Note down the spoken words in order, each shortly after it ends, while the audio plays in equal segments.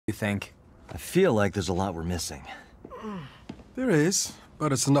think? I feel like there's a lot we're missing. There is,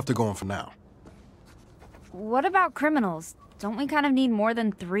 but it's enough to go on for now. What about criminals? Don't we kind of need more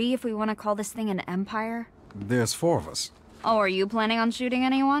than 3 if we want to call this thing an empire? There's 4 of us. Oh, are you planning on shooting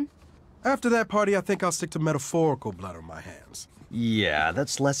anyone? After that party, I think I'll stick to metaphorical blood on my hands. Yeah,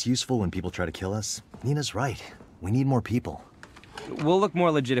 that's less useful when people try to kill us. Nina's right. We need more people. We'll look more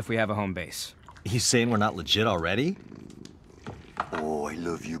legit if we have a home base. You saying we're not legit already? Oh, I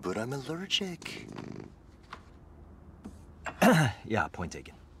love you, but I'm allergic. Yeah, point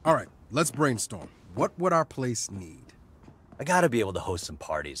taken. All right, let's brainstorm. What would our place need? I gotta be able to host some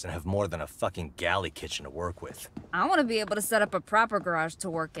parties and have more than a fucking galley kitchen to work with. I want to be able to set up a proper garage to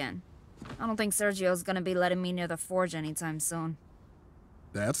work in. I don't think Sergio's gonna be letting me near the forge anytime soon.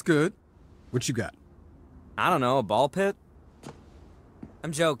 That's good. What you got? I don't know, a ball pit?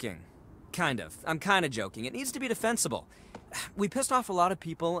 I'm joking. Kind of. I'm kind of joking. It needs to be defensible. We pissed off a lot of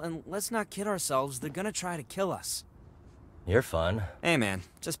people, and let's not kid ourselves, they're gonna try to kill us. You're fun. Hey man,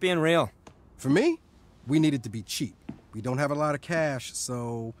 just being real. For me, we need it to be cheap. We don't have a lot of cash,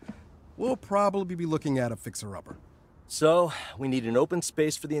 so we'll probably be looking at a fixer-upper. So, we need an open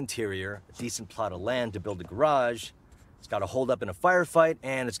space for the interior, a decent plot of land to build a garage. It's gotta hold up in a firefight,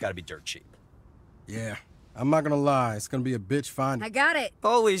 and it's gotta be dirt cheap. Yeah, I'm not gonna lie, it's gonna be a bitch finding. I got it.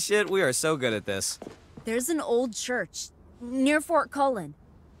 Holy shit, we are so good at this. There's an old church near Fort Cullen.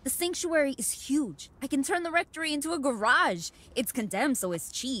 The sanctuary is huge. I can turn the rectory into a garage. It's condemned, so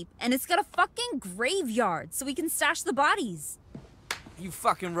it's cheap. And it's got a fucking graveyard, so we can stash the bodies. You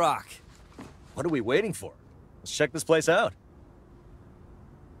fucking rock. What are we waiting for? Let's check this place out.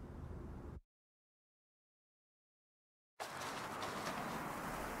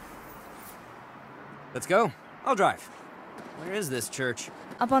 Let's go. I'll drive. Where is this church?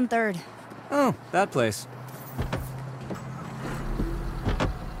 Up on 3rd. Oh, that place.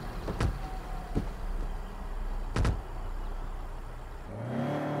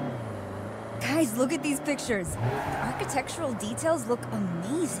 Guys, look at these pictures. The architectural details look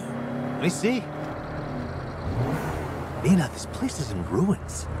amazing. Let me see. Nina, this place is in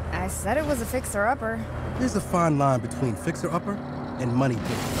ruins. I said it was a fixer-upper. There's a fine line between fixer-upper and money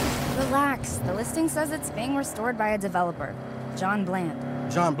pit. Relax. The listing says it's being restored by a developer, John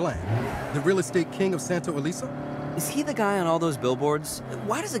Bland. John Bland, the real estate king of Santa Elisa? Is he the guy on all those billboards?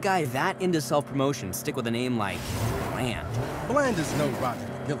 Why does a guy that into self-promotion stick with a name like Bland? Bland is no Roger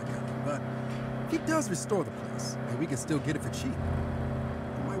McGillicuddy, but he does restore the place, and we can still get it for cheap.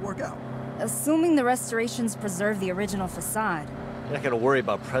 It might work out. Assuming the restorations preserve the original facade. You're not gonna worry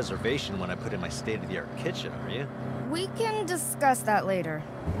about preservation when I put in my state-of-the-art kitchen, are you? We can discuss that later.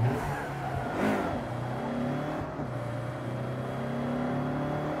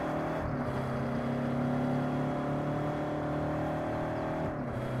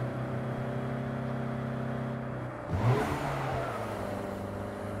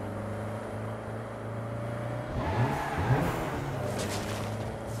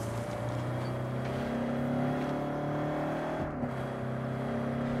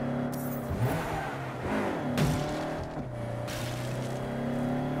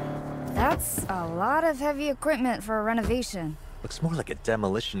 That's a lot of heavy equipment for a renovation. Looks more like a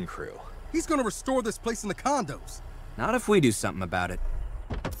demolition crew. He's gonna restore this place in the condos. Not if we do something about it.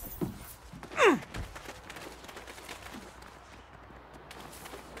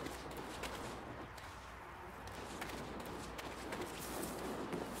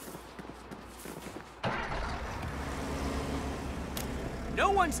 No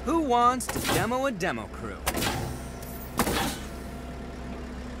one's who wants to demo a demo crew.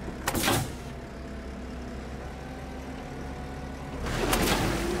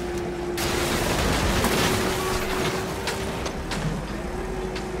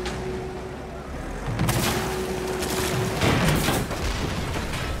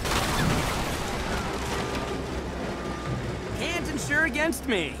 Can't insure against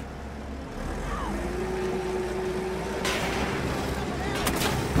me.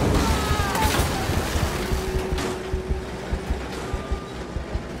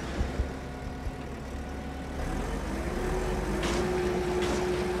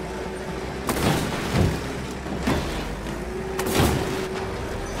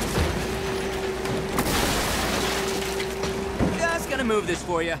 Just gonna move this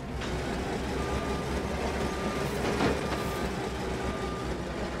for you.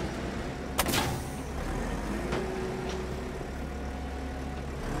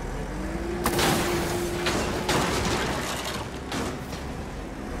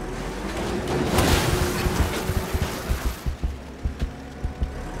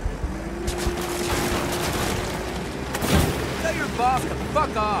 Tell your boss to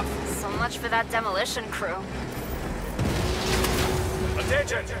fuck off. off. So much for that demolition crew.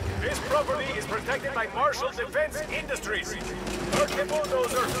 Attention! This property is protected by Marshall Defense Industries. Park the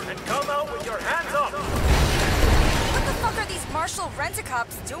bulldozer and come out with your hands up! What the fuck are these Marshall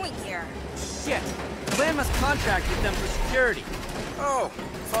rent-a-cops doing here? Shit. Land must contract with them for security. Oh,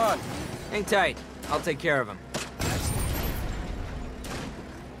 fun. Hang tight. I'll take care of him.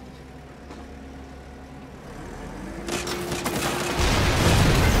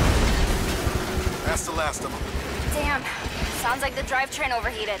 That's the last of them. Damn. Sounds like the drivetrain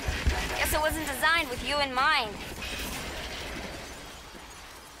overheated. Guess it wasn't designed with you in mind.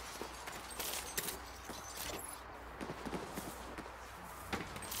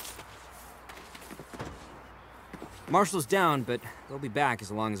 Marshall's down, but they'll be back as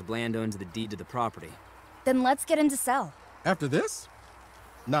long as Bland owns the deed to the property. Then let's get him to sell. After this?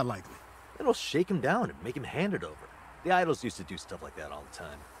 Not likely. It'll shake him down and make him hand it over. The Idols used to do stuff like that all the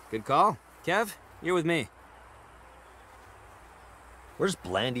time. Good call. Kev, you're with me. Where's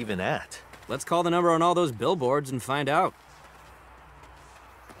Bland even at? Let's call the number on all those billboards and find out.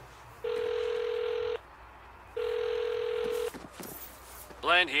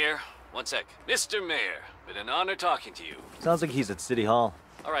 Bland here. One sec. Mr. Mayor, been an honor talking to you. Sounds like he's at City Hall.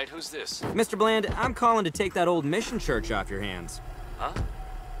 All right, who's this? Mr. Bland, I'm calling to take that old mission church off your hands. Huh?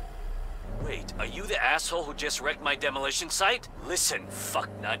 Wait, are you the asshole who just wrecked my demolition site? Listen,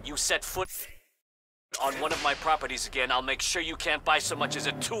 fucknut, you set foot on one of my properties again, I'll make sure you can't buy so much as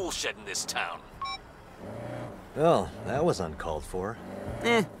a tool shed in this town. Well, that was uncalled for.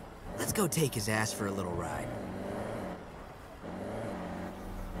 Let's go take his ass for a little ride.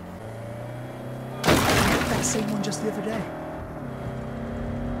 That same one just the other day.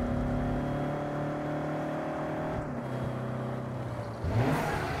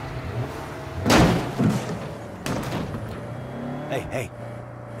 Hey,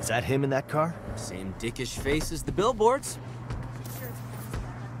 is that him in that car? Same dickish face as the billboards.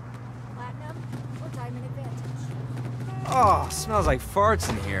 Platinum or diamond advantage? Oh, smells like farts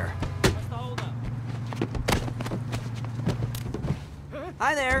in here.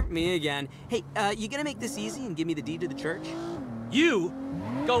 Hi there, me again. Hey, you gonna make this easy and give me the deed to the church? You?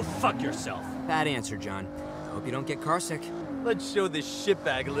 Go fuck yourself. Bad answer, John. Hope you don't get carsick. Let's show this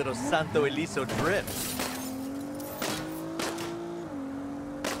shitbag a little Santo Eliso drip.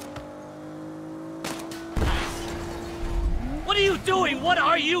 What are you doing? What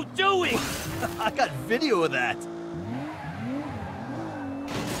are you doing? I got video of that.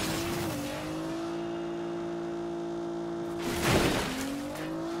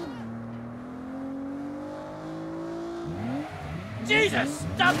 Jesus,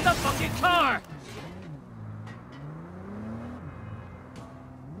 stop the fucking car!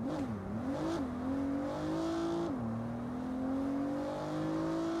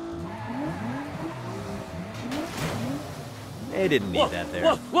 They didn't need that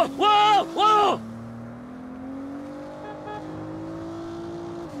there. Whoa, whoa, whoa, whoa!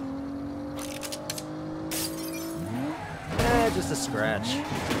 Just a scratch.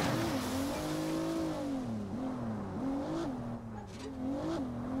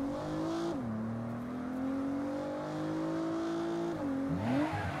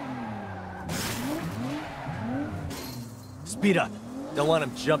 Speed up. Don't want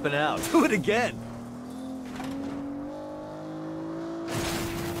him jumping out. Do it again.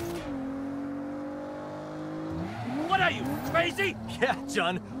 What are you, crazy? Yeah,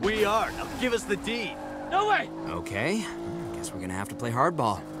 John, we are. Now give us the deed. No way! Okay, guess we're gonna have to play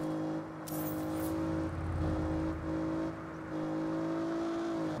hardball.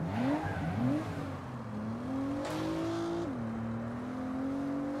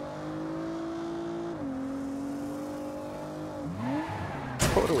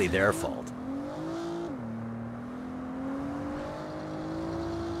 Totally their fault.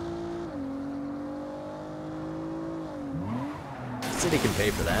 The city can pay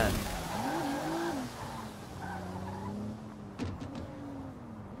for that.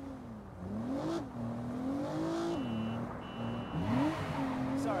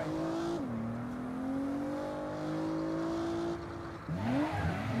 Sorry.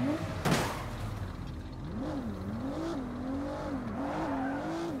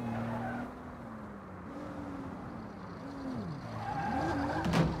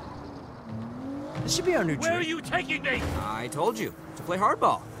 This should be our new Where are trick. you taking me? I told you, to play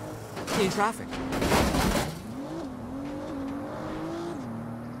hardball. In traffic.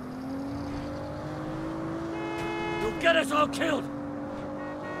 You'll get us all killed!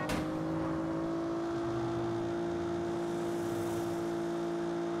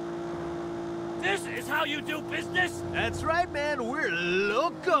 This is how how you do business? That's right, man. We're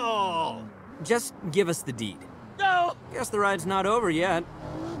local. Just give us the deed. No! Guess the ride's not over yet.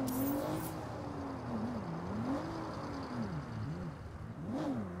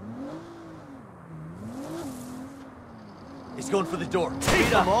 He's going for the door.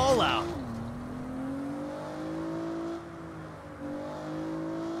 Take them all out.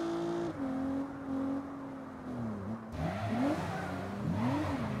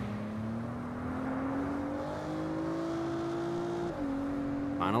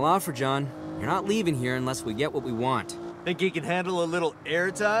 Final offer, John. You're not leaving here unless we get what we want. Think he can handle a little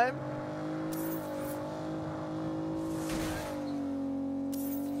airtime?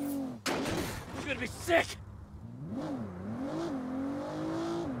 I'm gonna be sick!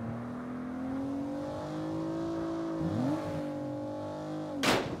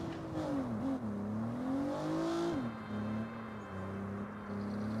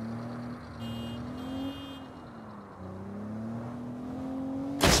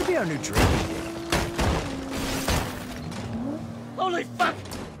 This should be our new drinking game. Holy fuck!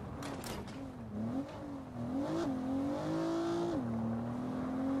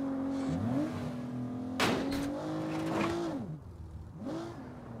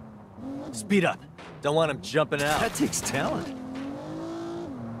 Speed up. Don't want him jumping out. That takes talent.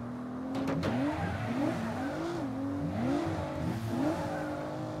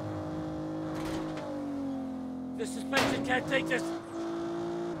 The suspension can't take this!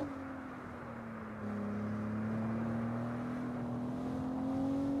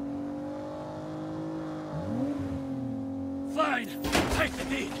 Fine! Take the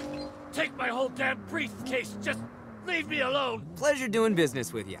deed! Take my whole damn briefcase! Just leave me alone! Pleasure doing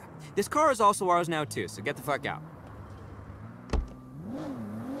business with you. This car is also ours now too, so get the fuck out.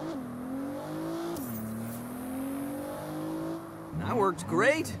 That worked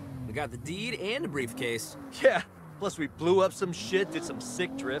great. We got the deed and a briefcase. Yeah. Plus we blew up some shit, did some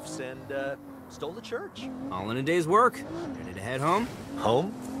sick drifts, and, stole the church. All in a day's work. Ready to head home?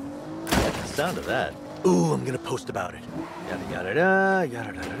 Home? I like the sound of that. Ooh, I'm gonna post about it. Yada yada da,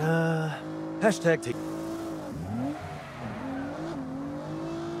 yada da da da. Hashtag take.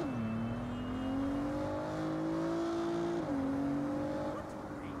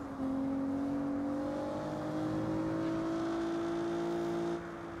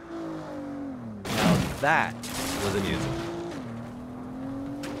 Now that was amusing.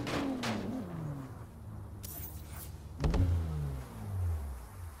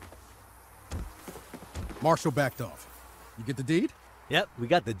 Marshall backed off. You get the deed? Yep, we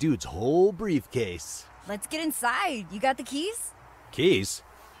got the dude's whole briefcase. Let's get inside. You got the keys? Keys?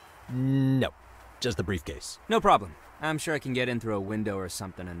 No, just the briefcase. No problem. I'm sure I can get in through a window or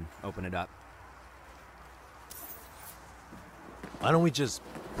something and open it up. Why don't we just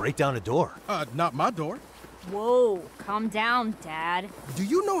break down a door? Not my door. Whoa, calm down, Dad. Do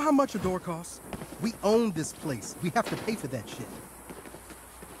you know how much a door costs? We own this place. We have to pay for that shit.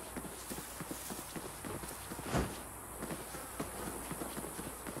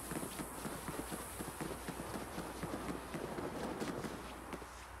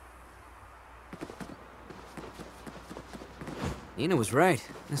 Nina was right.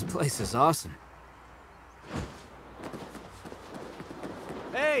 This place is awesome.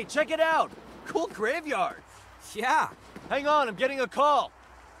 Hey, check it out! Cool graveyard! Yeah. Hang on, I'm getting a call.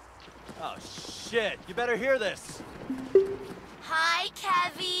 Oh, shit. You better hear this. Hi,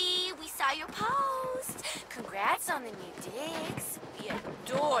 Kevy. We saw your post. Congrats on the new digs. We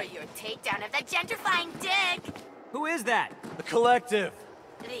adore your takedown of that gentrifying dig. Who is that? The collective.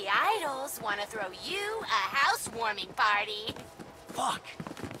 The idols want to throw you a housewarming party. Fuck.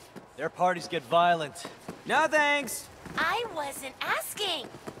 Their parties get violent. No thanks. I wasn't asking.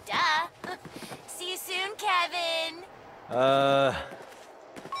 Duh. See you soon, Kevin.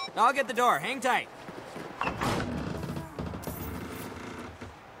 I'll get the door. Hang tight.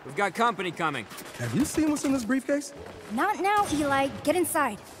 We've got company coming. Have you seen what's in this briefcase? Not now, Eli. Get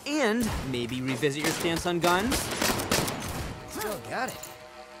inside. And maybe revisit your stance on guns? Still got it.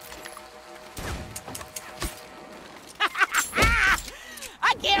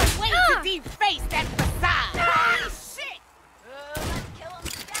 I can't wait to deface that facade. Ah, shit! Let's kill 'em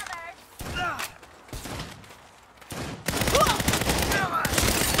together.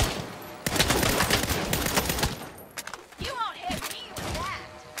 You won't hit me with that.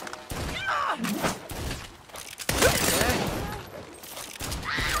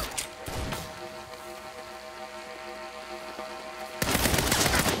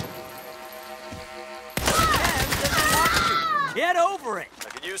 Get over it! I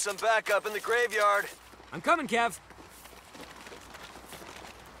could use some backup in the graveyard. I'm coming, Kev.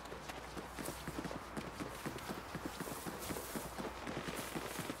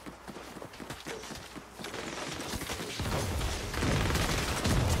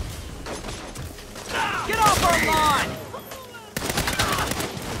 Come on!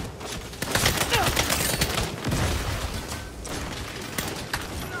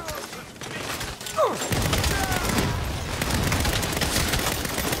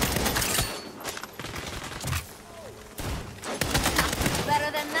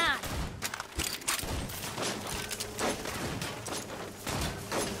 Better than that.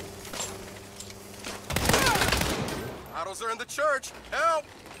 Idols are in the church. Help!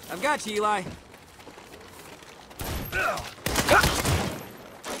 I've got you, Eli.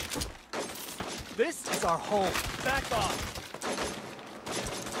 This is our home. Back off.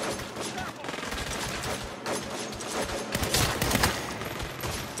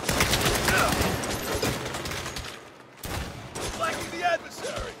 Flanking the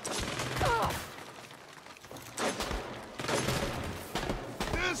adversary.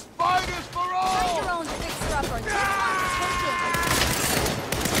 This fight is for Find all! your own fixer-upper. This one's taken.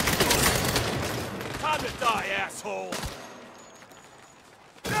 Time to die, asshole.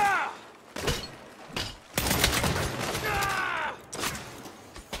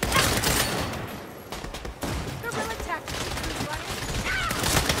 Guerrilla tactics is running.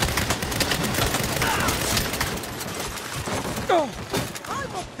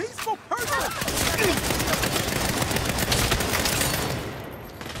 I'm a peaceful person!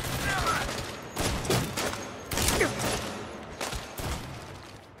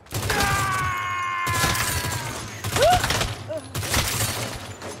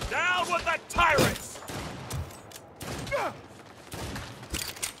 Down with the tyrants!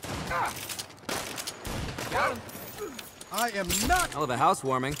 I am not... Hell of a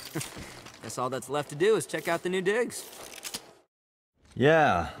housewarming. Guess all that's left to do is check out the new digs.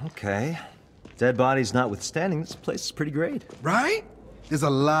 Yeah, okay. Dead bodies notwithstanding, this place is pretty great. Right? There's a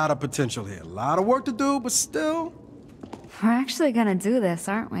lot of potential here. A lot of work to do, but still... We're actually gonna do this,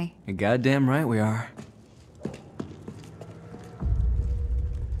 aren't we? You're goddamn right we are.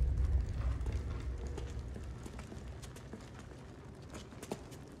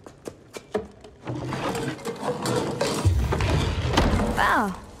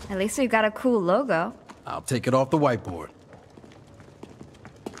 Well, at least we've got a cool logo. I'll take it off the whiteboard.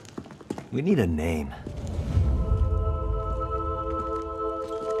 We need a name.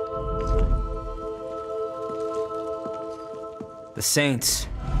 The Saints.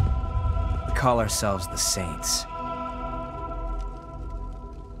 We call ourselves the Saints.